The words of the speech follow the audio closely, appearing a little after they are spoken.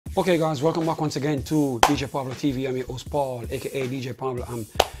Okay guys, welcome back once again to DJ Pablo TV. I'm your host Paul, aka DJ Pablo.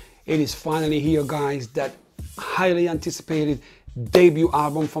 It is finally here guys, that highly anticipated debut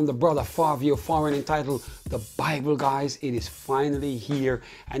album from the brother Fivio, foreign, entitled The Bible guys. It is finally here.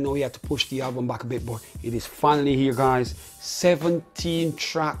 I know he had to push the album back a bit, but it is finally here guys. 17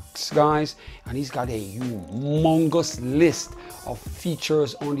 tracks guys, and he's got a humongous list of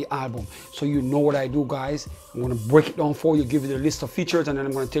features on the album. So you know what I do guys, I'm going to break it down for you, give you the list of features, and then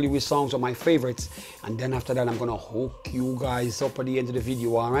I'm going to tell you which songs are my favorites, and then after that I'm going to hook you guys up at the end of the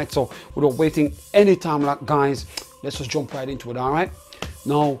video. All right, so without waiting any time guys, let's just jump right into it. All right,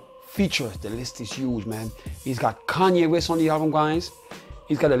 now features, the list is huge man. He's got Kanye West on the album guys,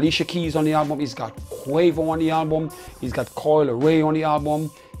 he's got Alicia Keys on the album, he's got Quavo on the album, he's got Coil Ray on the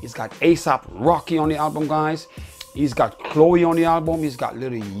album, he's got A$AP Rocky on the album guys, he's got Chloe on the album, he's got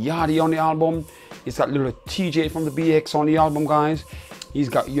Lil Yachty on the album, he's got Lil TJ from the BX on the album guys, he's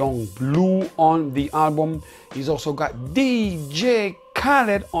got Young Blue on the album, he's also got DJ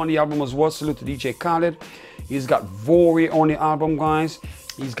Khaled on the album as well. Salute to DJ Khaled. He's got Vori on the album guys,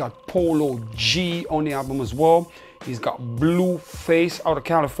 he's got Polo G on the album as well, he's got Blueface out of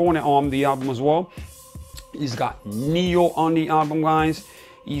California on the album as well, he's got Neo on the album guys,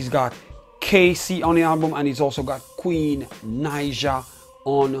 he's got Casey on the album, and he's also got Queen Naija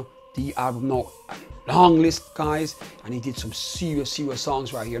on the album. Now, long list guys, and he did some serious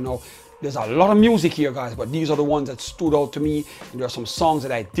songs right here. Now there's a lot of music here guys, but these are the ones that stood out to me, and there are some songs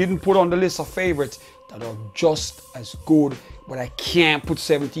that I didn't put on the list of favorites that are just as good, but I can't put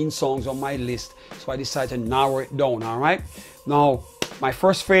 17 songs on my list, so I decided to narrow it down. All right, now my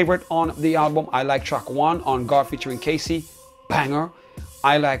first favorite on the album, I like track 1 on God featuring Casey, banger.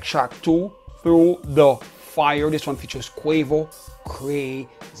 I like track 2, Through the Fire. This one features Quavo, crazy.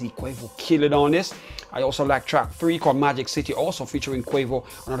 Quavo killed it on this. I also like track 3 called Magic City, also featuring Quavo,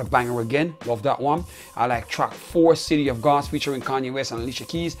 another banger again, love that one. I like track 4, City of Gods, featuring Kanye West and Alicia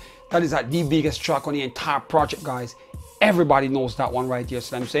Keys. That is the biggest track on the entire project guys. Everybody knows that one right here,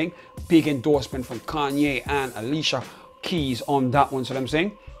 so I'm saying big endorsement from Kanye and Alicia Keys on that one, so I'm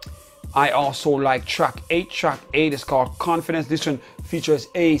saying. I also like track 8. Track 8 is called Confidence. This one features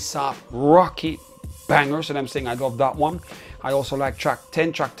A$AP Rocky, banger, so I'm saying I love that one. I also like track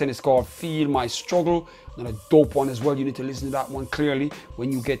 10. Track 10 is called Feel My Struggle, another dope one as well. You need to listen to that one clearly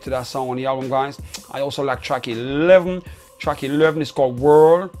when you get to that song on the album guys. I also like track 11. Track 11 is called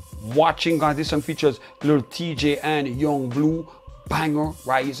World Watching guys. This one features Lil TJ and Young Blue, banger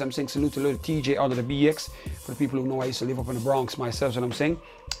right here. So I'm saying salute to Lil TJ out of the BX. For the people who know, I used to live up in the Bronx myself, so I'm saying.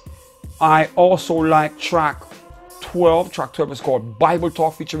 I also like track 12. Track 12 is called Bible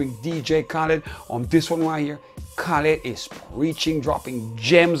Talk, featuring DJ Khaled. On this one right here, Khaled is preaching, dropping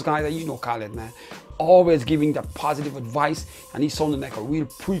gems guys. You know Khaled man, always giving the positive advice, and he's sounding like a real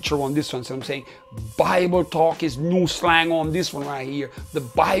preacher on this one. So I'm saying Bible Talk is new slang on this one right here, the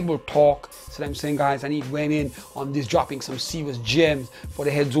Bible Talk. So I'm saying guys, and he went in on this, dropping some serious gems for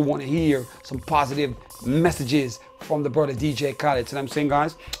the heads who want to hear some positive messages from the brother DJ Khaled. So I'm saying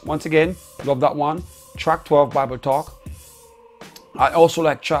guys, once again, love that one. Track 12, Bible Talk. I also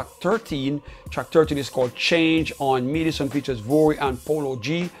like track 13. Track 13 is called Change on Me. This one features Vori and Polo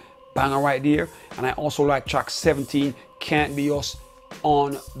G, banger right there. And I also like track 17, Can't Be Us,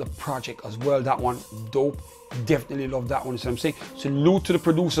 on the project as well. That one dope, definitely love that one. So I'm saying salute to the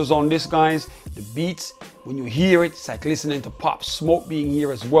producers on this guys. The beats, when you hear it, it's like listening to Pop Smoke being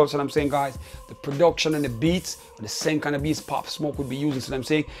here as well. So I'm saying guys, the production and the beats are the same kind of beats Pop Smoke would be using. So I'm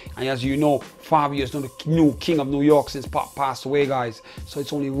saying, and as you know, Fivio is the new king of New York since Pop passed away guys, so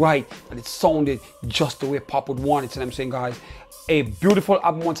it's only right that it sounded just the way Pop would want it. So I'm saying guys, a beautiful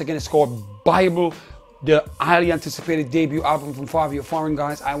album once again. It's called Bible, the highly anticipated debut album from Fivio Foreign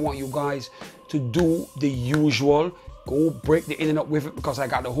guys. I want you guys to do the usual, go break the internet with it, because I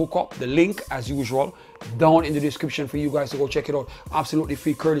got the hookup, the link as usual down in the description for you guys to go check it out. Absolutely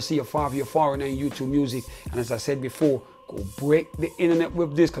free, courtesy of Fivio Foreign and YouTube Music. And as I said before, go break the internet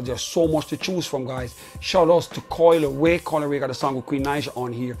with this, because there's so much to choose from guys. Shout outs to Coil Ray. Coil Ray got a song with Queen Naija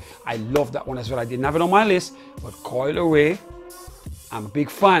on here. I love that one as well. I didn't have it on my list, but Coil Ray, I'm a big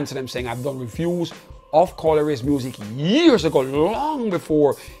fan. So I'm saying I've done reviews of Coil Ray's music years ago, long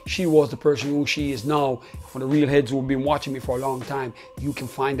before she was the person who she is now. For the real heads who have been watching me for a long time, you can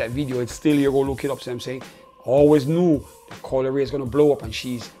find that video. It's still here. Go look it up. So I'm saying, always knew that Coil Ray is going to blow up, and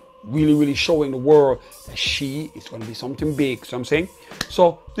she's really showing the world that she is going to be something big. So I'm saying,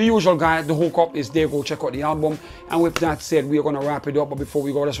 so the usual, guys, the hookup is there. Go check out the album. And with that said, we are going to wrap it up. But before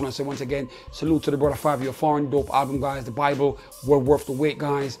we go, I just want to say once again, salute to the brother Fivio. Foreign dope album, guys. The Bible, well worth the wait,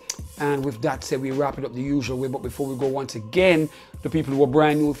 guys. And with that said, we wrap it up the usual way. But before we go, once again, the people who are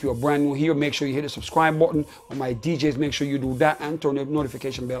brand new, if you're brand new here, make sure you hit the subscribe button. On my DJs, make sure you do that and turn the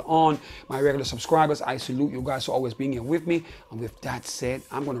notification bell on. My regular subscribers, I salute you guys for always being here with me. And with that said,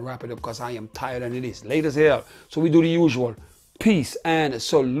 I'm going to wrap it up because I am tired and it is late as hell. So we do the usual. Peace and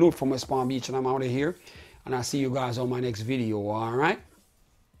salute from West Palm Beach, and I'm out of here. And I'll see you guys on my next video, all right?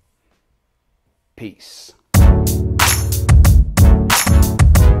 Peace.